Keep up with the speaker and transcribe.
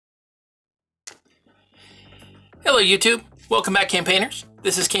Hello YouTube, welcome back campaigners.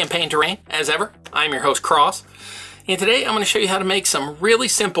 This is Campaign Terrain, as ever. I'm your host Cross, and today I'm going to show you how to make some really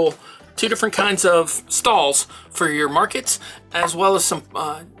simple two different kinds of stalls for your markets, as well as some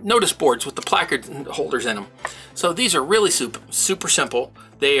notice boards with the placard holders in them. So these are really super simple.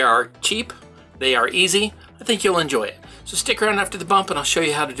 They are cheap, they are easy. I think you'll enjoy it. So stick around after the bump and I'll show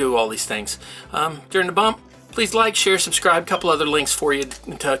you how to do all these things. During the bump, please like, share, subscribe, a couple other links for you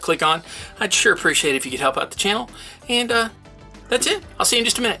to click on. I'd sure appreciate it if you could help out the channel. And that's it. I'll see you in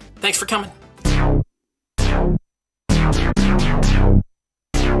just a minute. Thanks for coming.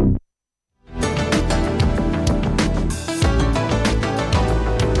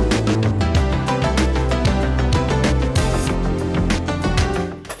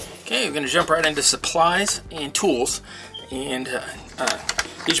 Okay, we're going to jump right into supplies and tools. And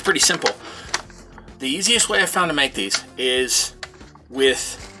these are pretty simple. The easiest way I found to make these is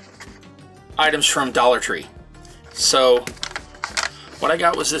with items from Dollar Tree. So what I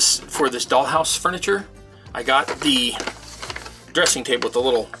got was this, for this dollhouse furniture, I got the dressing table with the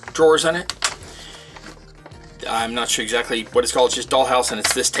little drawers in it. I'm not sure exactly what it's called, it's just dollhouse, and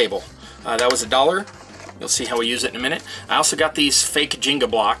it's this table. That was $1. You'll see how we use it in a minute. I also got these fake Jenga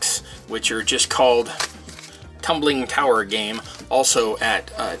blocks, which are just called Tumbling Tower Game, also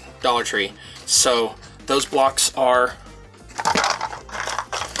at Dollar Tree. So those blocks are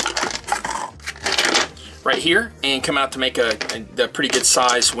right here and come out to make a pretty good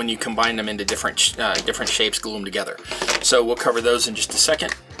size when you combine them into different shapes, glue them together. So we'll cover those in just a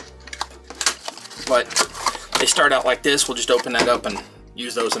second. But they start out like this. We'll just open that up and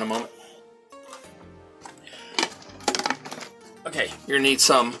use those in a moment. Okay, you're gonna need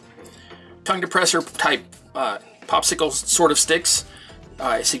some tongue depressor type popsicle sort of sticks.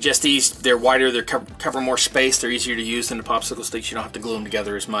 I suggest these. They're wider, they cover more space, they're easier to use than the popsicle sticks. You don't have to glue them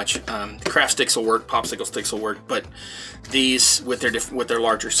together as much. The craft sticks will work, popsicle sticks will work, but these with their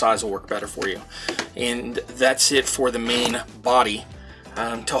larger size will work better for you. And that's it for the main body.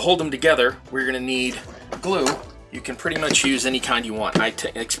 To hold them together, we're going to need glue. You can pretty much use any kind you want. I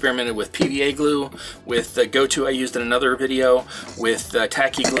experimented with PVA glue, with the go-to I used in another video, with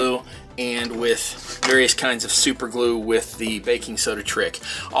tacky glue, and with various kinds of super glue with the baking soda trick.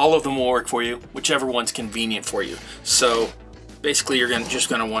 All of them will work for you, whichever one's convenient for you. So basically you're just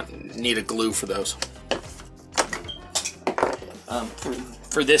gonna need a glue for those.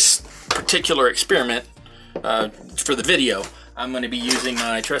 For this particular experiment, for the video, I'm gonna be using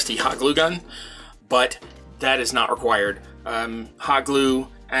my trusty hot glue gun, but that is not required. Hot glue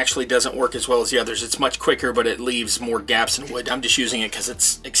actually doesn't work as well as the others. It's much quicker, but it leaves more gaps in wood. I'm just using it because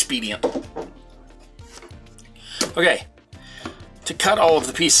it's expedient. Okay, to cut all of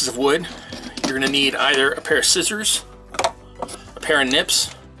the pieces of wood, you're going to need either a pair of scissors, a pair of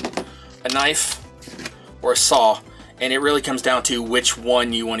nips, a knife, or a saw. And it really comes down to which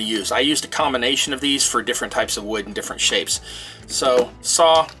one you want to use. I used a combination of these for different types of wood and different shapes. So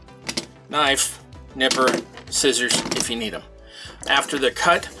saw, knife, nipper, scissors if you need them. After the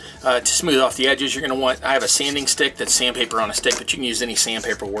cut, to smooth off the edges, you're going to want, I have a sanding stick that's sandpaper on a stick, but you can use any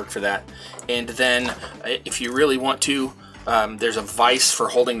sandpaper work for that. And then if you really want to, there's a vise for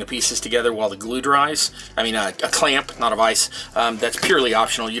holding the pieces together while the glue dries. I mean a clamp, not a vise. That's purely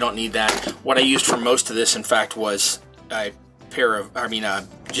optional, you don't need that. What I used for most of this, in fact, was a pair of,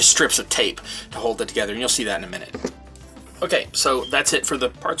 just strips of tape to hold it together, and you'll see that in a minute. Okay, so that's it for the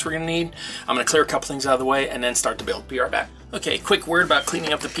parts we're going to need. I'm going to clear a couple things out of the way and then start the build. Be right back. Okay, quick word about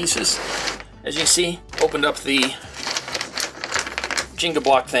cleaning up the pieces. As you can see, opened up the Jenga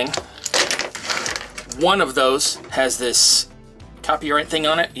block thing. One of those has this copyright thing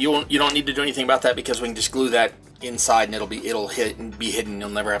on it. You don't need to do anything about that because we can just glue that inside and it'll be hidden. You'll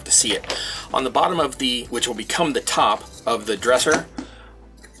never have to see it. On the bottom of the, which will become the top of the dresser,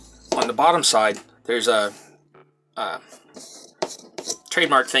 on the bottom side, there's a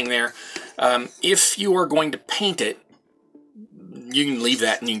trademark thing there. If you are going to paint it, you can leave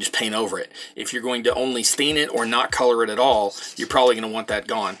that and you can just paint over it. If you're going to only stain it or not color it at all, you're probably going to want that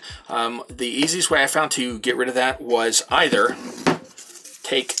gone. The easiest way I found to get rid of that was either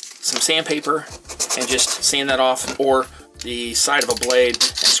take some sandpaper and just sand that off, or the side of a blade and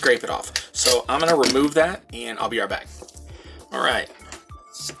scrape it off. So I'm going to remove that and I'll be right back. Alright,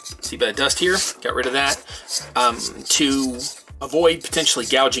 see a bit of dust here, got rid of that. To avoid potentially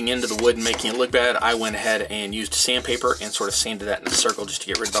gouging into the wood and making it look bad, I went ahead and used sandpaper and sort of sanded that in a circle just to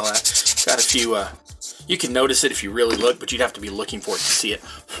get rid of all that. Got a few, you can notice it if you really look, but you'd have to be looking for it to see it.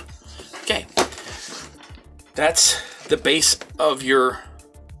 Okay, that's the base of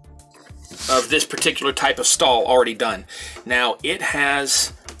this particular type of stall already done. Now it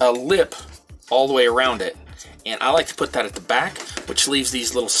has a lip all the way around it, And I like to put that at the back, which leaves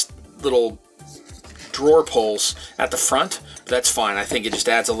these little drawer pulls at the front. But that's fine. I think it just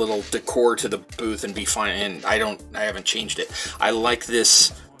adds a little decor to the booth and be fine. And I haven't changed it. I like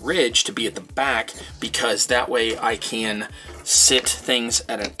this ridge to be at the back because that way I can sit things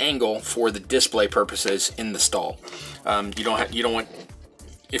at an angle for the display purposes in the stall. You don't want,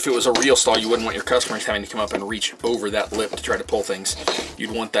 if it was a real stall, you wouldn't want your customers having to come up and reach over that lip to try to pull things.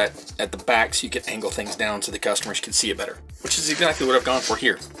 You'd want that at the back so you can angle things down so the customers can see it better, which is exactly what I've gone for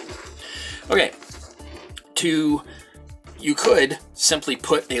here. Okay, you could simply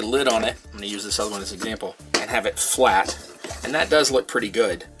put a lid on it. I'm going to use this other one as an example and have it flat, and that does look pretty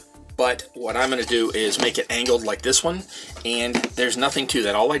good. But what I'm going to do is make it angled like this one, and there's nothing to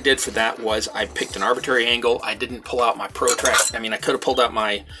that. All I did for that was I picked an arbitrary angle. I didn't pull out my protractor. I mean, I could have pulled out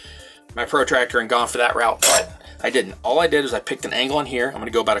my protractor and gone for that route, but I didn't. All I did is I picked an angle on here. I'm going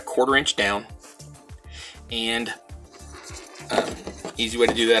to go about 1/4 inch down, and easy way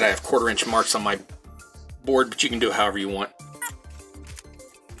to do that, I have 1/4 inch marks on my board, but you can do it however you want.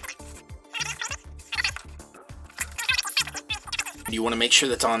 You want to make sure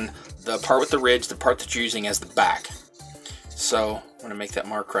that's on the part with the ridge, the part that you're using as the back. So I'm going to make that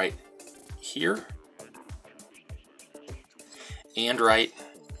mark right here and right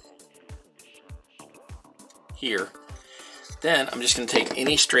here. Then I'm just going to take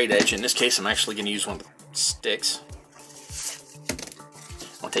any straight edge. In this case, I'm actually going to use one of the sticks.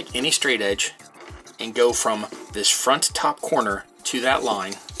 I'll take any straight edge and go from this front top corner to that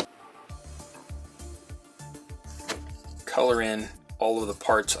line. Color in all of the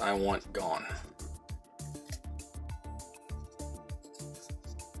parts I want gone.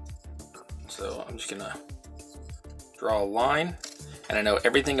 So I'm just gonna draw a line, and I know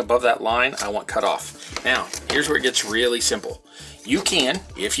everything above that line I want cut off. Now, here's where it gets really simple. You can,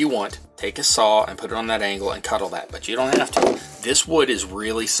 if you want, take a saw and put it on that angle and cut all that, but you don't have to. This wood is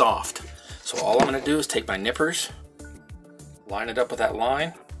really soft. So all I'm gonna do is take my nippers, line it up with that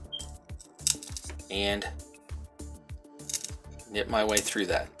line, and nip my way through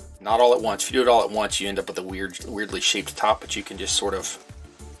that. Not all at once. If you do it all at once, you end up with a weirdly shaped top, but you can just sort of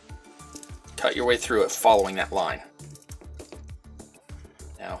cut your way through it following that line.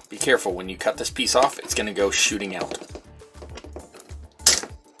 Now, be careful. When you cut this piece off, it's going to go shooting out.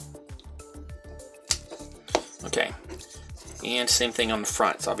 Okay. And same thing on the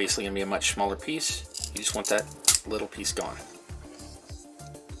front. It's obviously going to be a much smaller piece. You just want that little piece gone.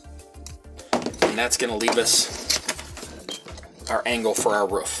 And that's going to leave us our angle for our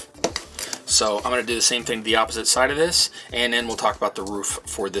roof. So I'm going to do the same thing to the opposite side of this, and then we'll talk about the roof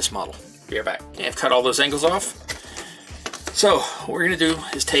for this model. Be right back. Okay, I've cut all those angles off. So what we're going to do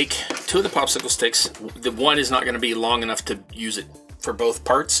is take 2 of the popsicle sticks. The one is not going to be long enough to use it for both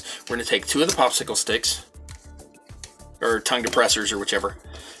parts. We're going to take 2 of the popsicle sticks, or tongue depressors, or whichever,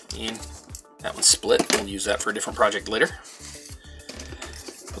 and that one's split. We'll use that for a different project later.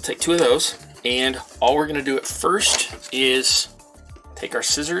 We'll take 2 of those, and all we're going to do at first is take our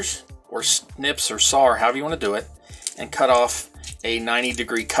scissors or snips or saw or however you want to do it and cut off a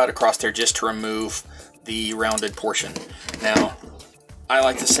 90-degree cut across there just to remove the rounded portion. Now, I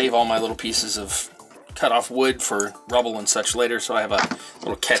like to save all my little pieces of cut off wood for rubble and such later, so I have a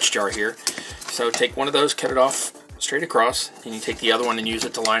little catch jar here. So take one of those, cut it off straight across, and you take the other one and use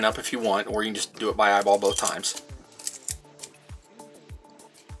it to line up if you want, or you can just do it by eyeball both times.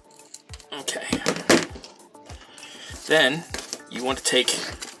 Okay. Then you want to take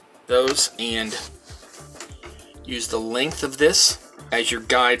those and use the length of this as your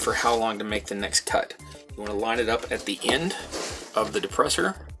guide for how long to make the next cut. You want to line it up at the end of the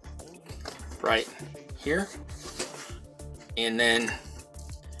depressor, right here, and then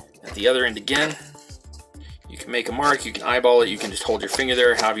at the other end again. You can make a mark, you can eyeball it, you can just hold your finger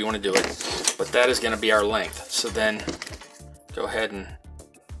there, however you want to do it. But that is going to be our length. So then go ahead and,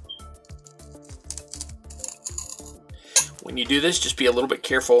 when you do this, just be a little bit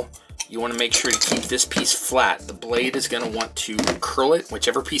careful. You want to make sure to keep this piece flat. The blade is going to want to curl it.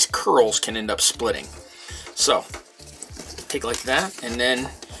 Whichever piece curls can end up splitting. So take like that, and then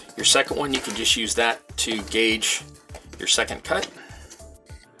your second one, you can just use that to gauge your second cut.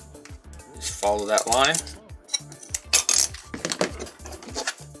 Just follow that line.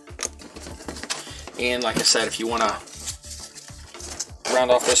 And like I said, if you want to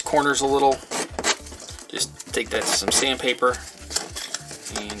round off those corners a little, just take that to some sandpaper,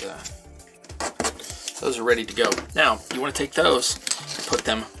 and those are ready to go. Now, you want to take those and put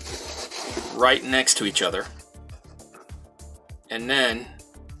them right next to each other, and then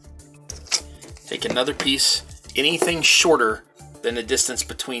take another piece. Anything shorter than the distance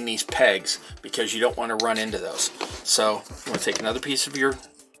between these pegs, because you don't want to run into those. So you want to take another piece of your,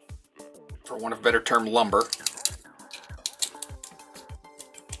 for want of a better term, lumber,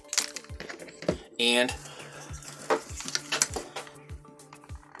 and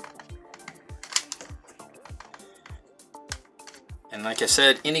like I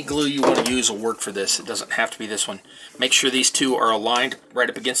said, any glue you want to use will work for this. It doesn't have to be this one. Make sure these two are aligned right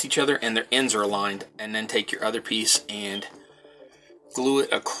up against each other and their ends are aligned, and then take your other piece and glue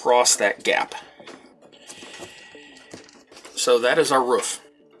it across that gap. So that is our roof.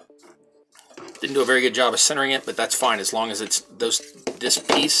 Didn't do a very good job of centering it, but that's fine as long as it's this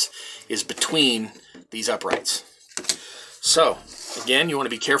piece is between these uprights. So again, you want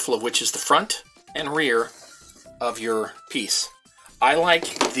to be careful of which is the front and rear of your piece. I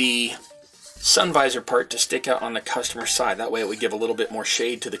like the sun visor part to stick out on the customer side. That way it would give a little bit more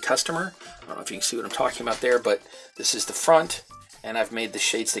shade to the customer. I don't know if you can see what I'm talking about there, but this is the front, and I've made the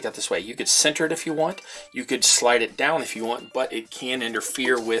shade stick out this way. You could center it if you want. You could slide it down if you want, but it can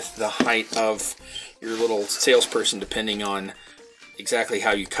interfere with the height of your little salesperson depending on exactly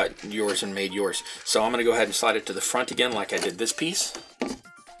how you cut yours and made yours. So I'm going to go ahead and slide it to the front again like I did this piece.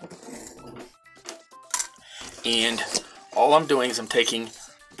 And all I'm doing is I'm taking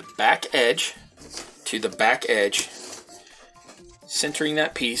the back edge to the back edge, centering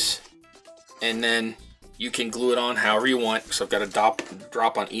that piece, and then you can glue it on however you want. So I've got a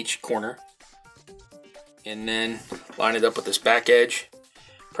drop on each corner, and then line it up with this back edge,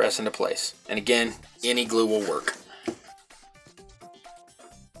 press into place. And again, any glue will work.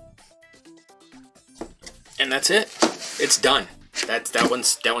 And that's it. It's done. That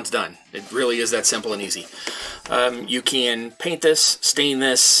one's done. It really is that simple and easy. You can paint this, stain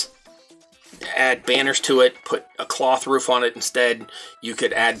this, add banners to it, put a cloth roof on it instead. You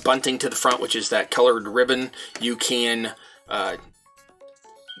could add bunting to the front, which is that colored ribbon. You can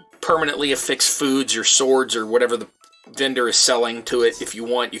permanently affix foods or swords or whatever the vendor is selling to it. If you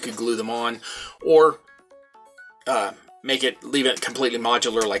want, you could glue them on, or leave it completely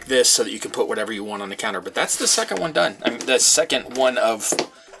modular like this so that you can put whatever you want on the counter. But that's the second one done. I mean, the second one of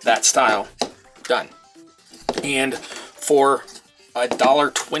that style done. And for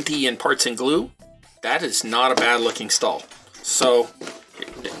 $1.20 in parts and glue, that is not a bad looking stall. So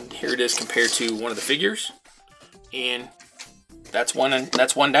here it is compared to one of the figures, and that's one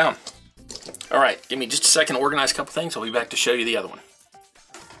down. All right, give me just a second to organize a couple things. I'll be back to show you the other one.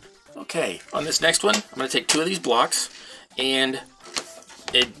 Okay, on this next one, I'm going to take two of these blocks, and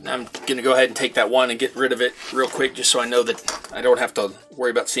I'm going to go ahead and take that one and get rid of it real quick, just so I know that I don't have to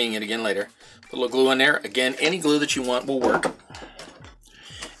worry about seeing it again later. Put a little glue in there. Again, any glue that you want will work.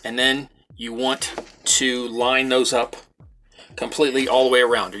 And then you want to line those up completely all the way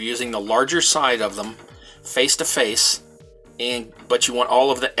around. You're using the larger side of them face to face, but you want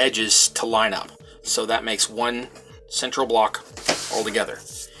all of the edges to line up. So that makes one central block all together.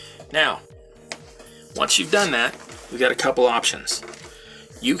 Now, once you've done that, we've got a couple options.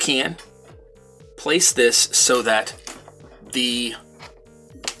 You can place this so that the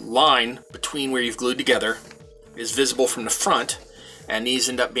line between where you've glued together is visible from the front, and these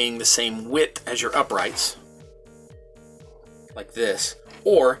end up being the same width as your uprights, like this.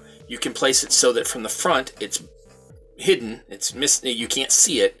 Or you can place it so that from the front it's hidden, you can't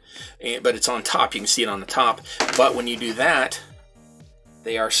see it, but it's on top. You can see it on the top. But when you do that,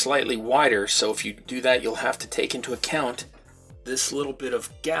 they are slightly wider, so if you do that, you'll have to take into account this little bit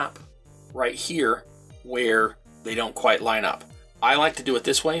of gap right here where they don't quite line up. I like to do it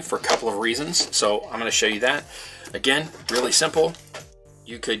this way for a couple of reasons, so I'm going to show you that. Again, really simple.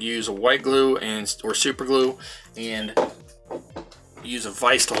 You could use a white glue or super glue and use a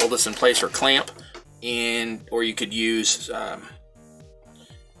vise to hold this in place, or clamp, or you could use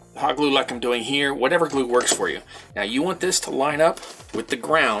hot glue like I'm doing here. Whatever glue works for you. Now you want this to line up with the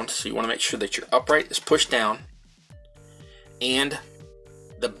ground, so you want to make sure that your upright is pushed down and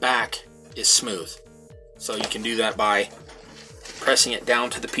the back is smooth. So you can do that by pressing it down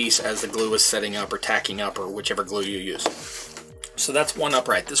to the piece as the glue is setting up or tacking up, or whichever glue you use. So that's one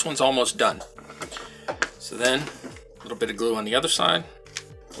upright. This one's almost done. So then a little bit of glue on the other side,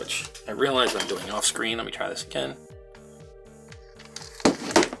 which I realize I'm doing off screen. Let me try this again.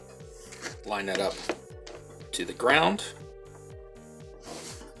 Line that up to the ground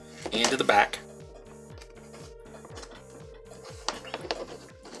and to the back.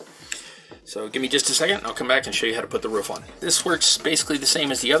 So give me just a second, I'll come back and show you how to put the roof on. This works basically the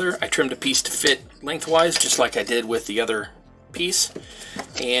same as the other. I trimmed a piece to fit lengthwise, just like I did with the other piece.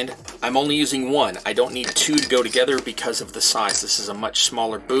 And I'm only using one. I don't need two to go together because of the size. This is a much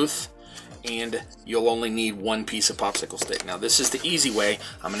smaller booth, and you'll only need one piece of popsicle stick. Now this is the easy way.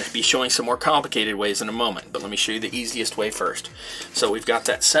 I'm going to be showing some more complicated ways in a moment, but let me show you the easiest way first. So we've got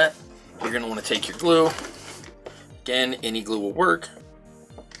that set. You're going to want to take your glue. Again, any glue will work.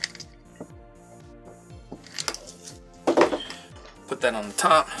 Put that on the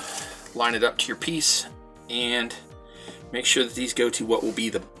top, line it up to your piece, and make sure that these go to what will be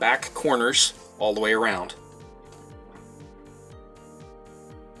the back corners all the way around.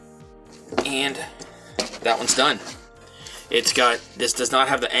 And that one's done. This does not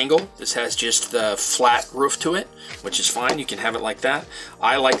have the angle. This has just the flat roof to it, which is fine. You can have it like that.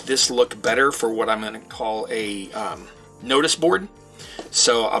 I like this look better for what I'm going to call a notice board.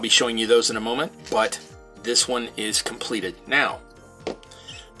 So I'll be showing you those in a moment, but this one is completed. Now,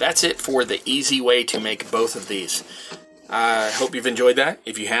 that's it for the easy way to make both of these. I hope you've enjoyed that.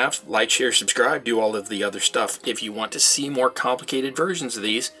 If you have, like, share, subscribe, do all of the other stuff. If you want to see more complicated versions of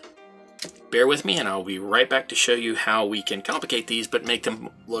these, bear with me and I'll be right back to show you how we can complicate these but make them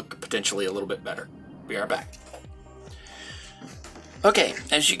look potentially a little bit better. Be right back. Okay,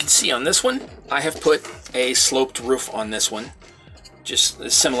 as you can see on this one, I have put a sloped roof on this one, just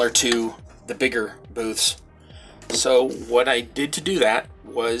similar to the bigger booths. So what I did to do that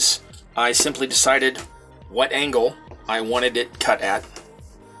was I simply decided what angle I wanted it cut at,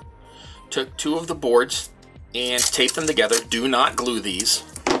 took two of the boards and taped them together. Do not glue these.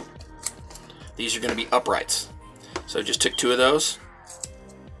 These are going to be uprights. So just took two of those,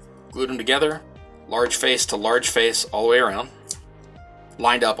 glued them together, large face to large face all the way around,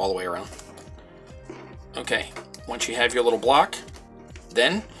 lined up all the way around. Okay, once you have your little block,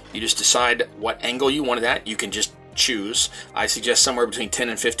 then you just decide what angle you want it at. You can just choose. I suggest somewhere between 10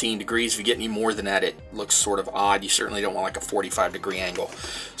 and 15 degrees. If you get any more than that, it looks sort of odd. You certainly don't want like a 45-degree angle.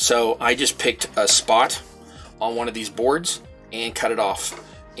 So I just picked a spot on one of these boards and cut it off.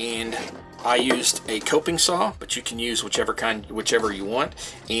 And I used a coping saw, but you can use whichever you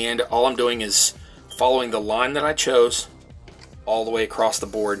want. And all I'm doing is following the line that I chose all the way across the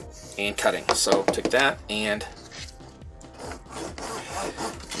board and cutting. So took that, and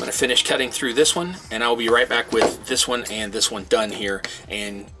I'm going to finish cutting through this one, and I'll be right back with this one and this one done here,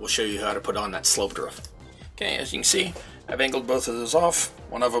 and we'll show you how to put on that sloped roof. Okay, as you can see, I've angled both of those off.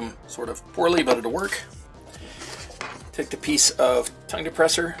 One of them sort of poorly, but it'll work. Take the piece of tongue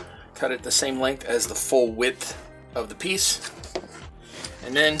depressor, cut it the same length as the full width of the piece,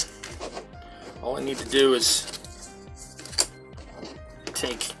 and then all I need to do is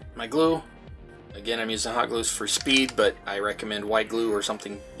take my glue. Again, I'm using hot glues for speed, but I recommend white glue or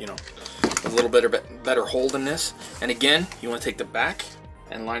something, you know, with a little bit better hold in this. And again, you want to take the back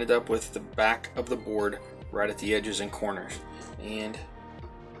and line it up with the back of the board right at the edges and corners, and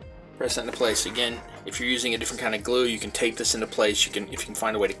press that into place. Again, if you're using a different kind of glue, you can tape this into place. If you can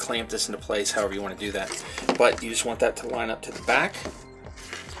find a way to clamp this into place, however you want to do that. But you just want that to line up to the back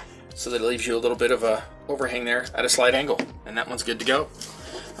so that it leaves you a little bit of a overhang there at a slight angle, and that one's good to go.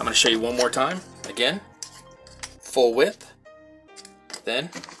 I'm going to show you one more time. Again, full width, then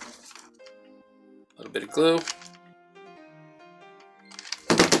a little bit of glue,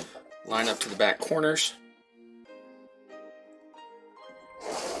 line up to the back corners,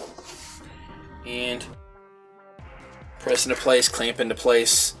 and press into place, clamp into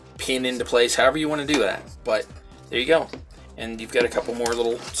place, pin into place, however you want to do that. But there you go, and you've got a couple more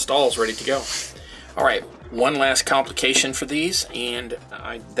little stalls ready to go. All right, one last complication for these, and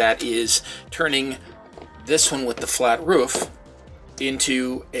that is turning this one with the flat roof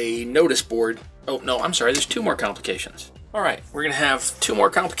into a notice board. Oh no, I'm sorry, there's two more complications. All right, we're gonna have two more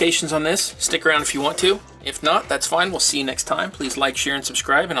complications on this. Stick around if you want to. If not, that's fine. We'll see you next time. Please like, share, and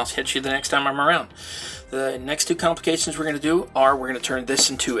subscribe, and I'll catch you the next time I'm around. The next two complications we're gonna do are we're gonna turn this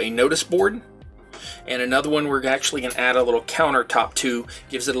into a notice board, and another one we're actually going to add a little countertop to,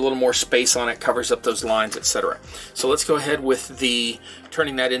 gives it a little more space on it, covers up those lines, etc. So let's go ahead with the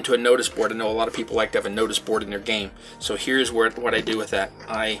turning that into a notice board. I know a lot of people like to have a notice board in their game. So here's what I do with that.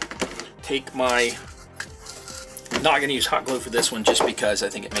 I take my, I'm not going to use hot glue for this one just because I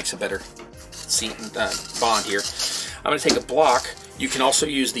think it makes a better bond here. I'm going to take a block. You can also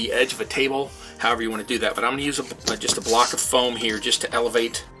use the edge of a table, however you want to do that, but I'm going to use just a block of foam here just to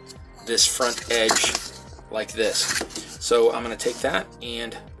elevate this front edge like this. So I'm going to take that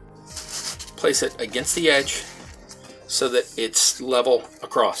and place it against the edge so that it's level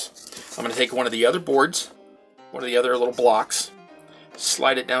across. I'm going to take one of the other boards, one of the other little blocks,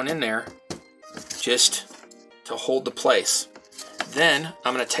 slide it down in there just to hold the place. Then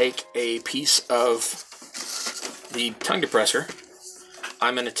I'm going to take a piece of the tongue depressor.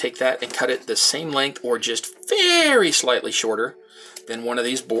 I'm going to take that and cut it the same length or just very slightly shorter then one of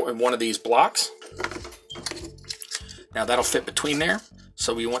these blocks. Now that'll fit between there.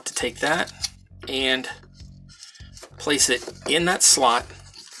 So we want to take that and place it in that slot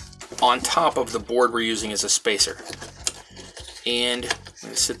on top of the board we're using as a spacer. And I'm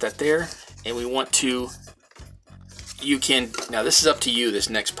going to sit that there. And we want to, now this is up to you, this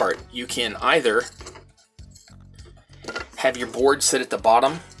next part. You can either have your board sit at the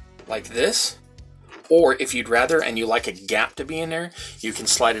bottom like this, or if you'd rather and you like a gap to be in there, you can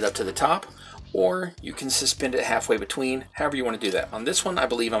slide it up to the top, or you can suspend it halfway between, however you want to do that. On this one, I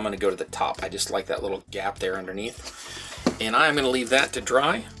believe I'm going to go to the top. I just like that little gap there underneath. And I'm going to leave that to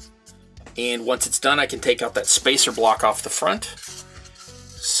dry. And once it's done, I can take out that spacer block off the front.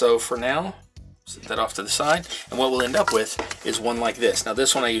 So for now, set that off to the side. And what we'll end up with is one like this. Now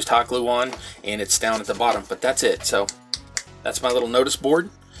this one I used hot glue on, and it's down at the bottom, but that's it. So that's my little notice board.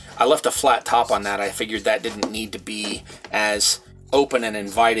 I left a flat top on that. I figured that didn't need to be as open and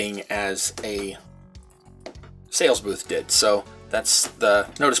inviting as a sales booth did. So that's the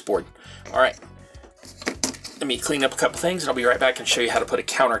notice board. All right, let me clean up a couple things and I'll be right back and show you how to put a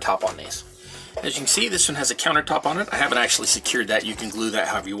countertop on these. As you can see, this one has a countertop on it. I haven't actually secured that. You can glue that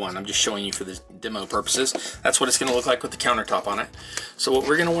however you want. I'm just showing you for the demo purposes. That's what it's going to look like with the countertop on it. So what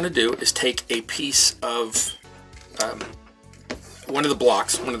we're going to want to do is take a piece of one of the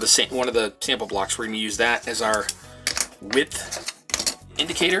blocks, one of the sample blocks. We're going to use that as our width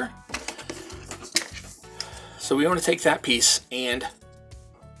indicator. So we want to take that piece and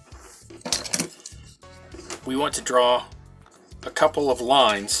we want to draw a couple of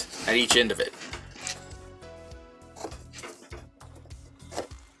lines at each end of it.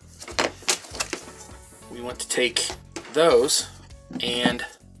 We want to take those and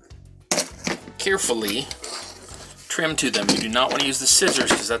carefully trim to them. You do not want to use the scissors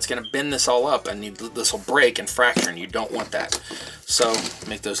because that's going to bend this all up and this will break and fracture, and you don't want that. So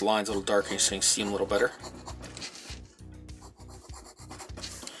make those lines a little darker so you can see them a little better.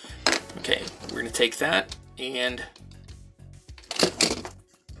 Okay, we're going to take that and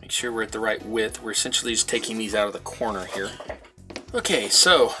make sure we're at the right width. We're essentially just taking these out of the corner here. Okay,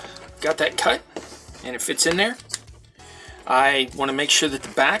 so got that cut and it fits in there. I want to make sure that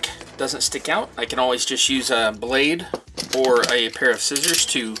the back doesn't stick out. I can always just use a blade or a pair of scissors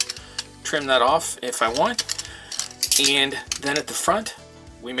to trim that off if I want. And then at the front,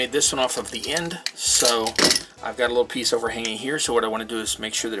 we made this one off of the end, so I've got a little piece overhanging here. So what I want to do is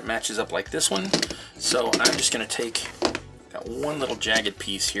make sure that it matches up like this one. So I'm just going to take, got one little jagged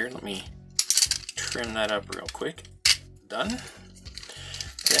piece here. Let me trim that up real quick. Done.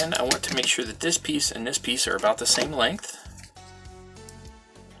 Then I want to make sure that this piece and this piece are about the same length.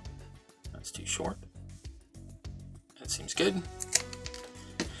 That's too short. That seems good.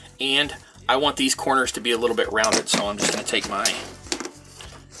 And I want these corners to be a little bit rounded, so I'm just going to take my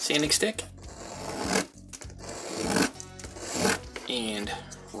sanding stick and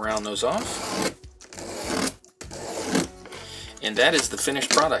round those off. And that is the finished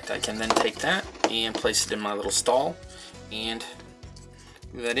product. I can then take that and place it in my little stall and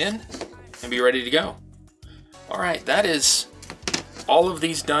move that in and be ready to go. Alright, that is all of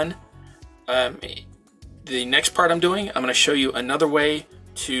these done. The next part I'm doing, I'm going to show you another way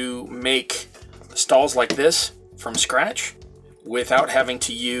to make stalls like this from scratch without having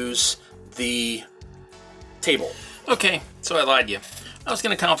to use the table. Okay, so I lied to you. I was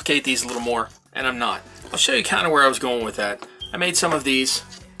going to complicate these a little more, and I'm not. I'll show you kind of where I was going with that. I made some of these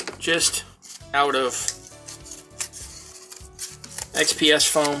just out of XPS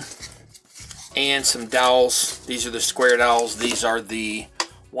foam and some dowels. These are the square dowels. These are the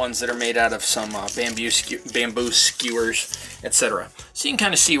ones that are made out of some bamboo skewers, etc. So you can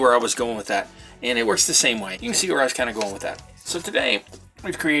kind of see where I was going with that, and it works the same way. You can see where I was kind of going with that. So today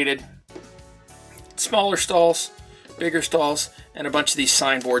we've created smaller stalls, bigger stalls, and a bunch of these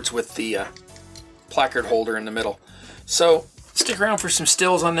signboards with the placard holder in the middle. So stick around for some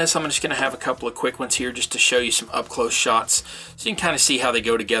stills on this. I'm just going to have a couple of quick ones here just to show you some up-close shots so you can kind of see how they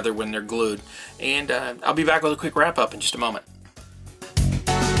go together when they're glued. And I'll be back with a quick wrap-up in just a moment.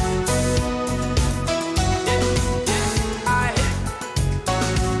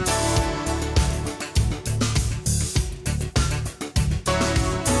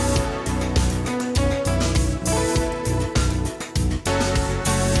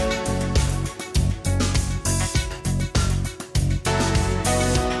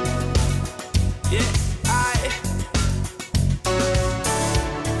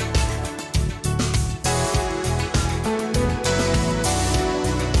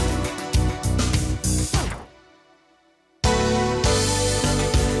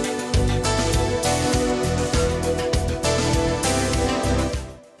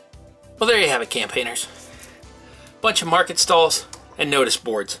 you have it, campaigners. Bunch of market stalls and notice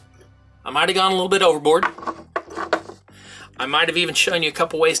boards. I might have gone a little bit overboard. I might have even shown you a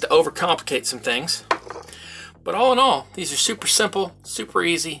couple ways to overcomplicate some things. But all in all, these are super simple, super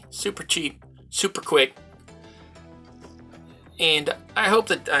easy, super cheap, super quick. And I hope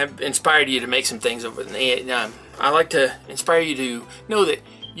that I've inspired you to make some things over. I like to inspire you to know that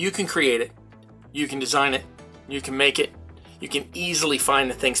you can create it, you can design it, you can make it, you can easily find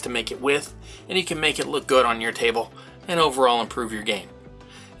the things to make it with, and you can make it look good on your table and overall improve your game.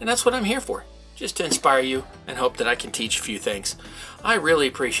 And that's what I'm here for, just to inspire you and hope that I can teach a few things. I really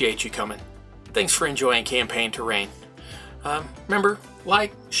appreciate you coming. Thanks for enjoying Campaign to Reign. Remember,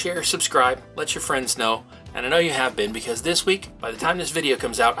 like, share, subscribe, let your friends know. And I know you have been, because this week, by the time this video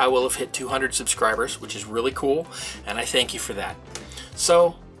comes out, I will have hit 200 subscribers, which is really cool, and I thank you for that.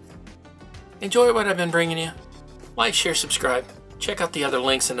 So, enjoy what I've been bringing you. Like, share, subscribe. Check out the other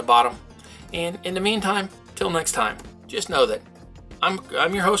links in the bottom. And in the meantime, till next time, just know that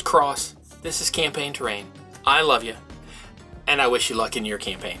I'm your host, Cross. This is Campaign to Reign. I love you, and I wish you luck in your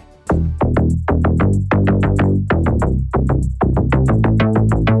campaign.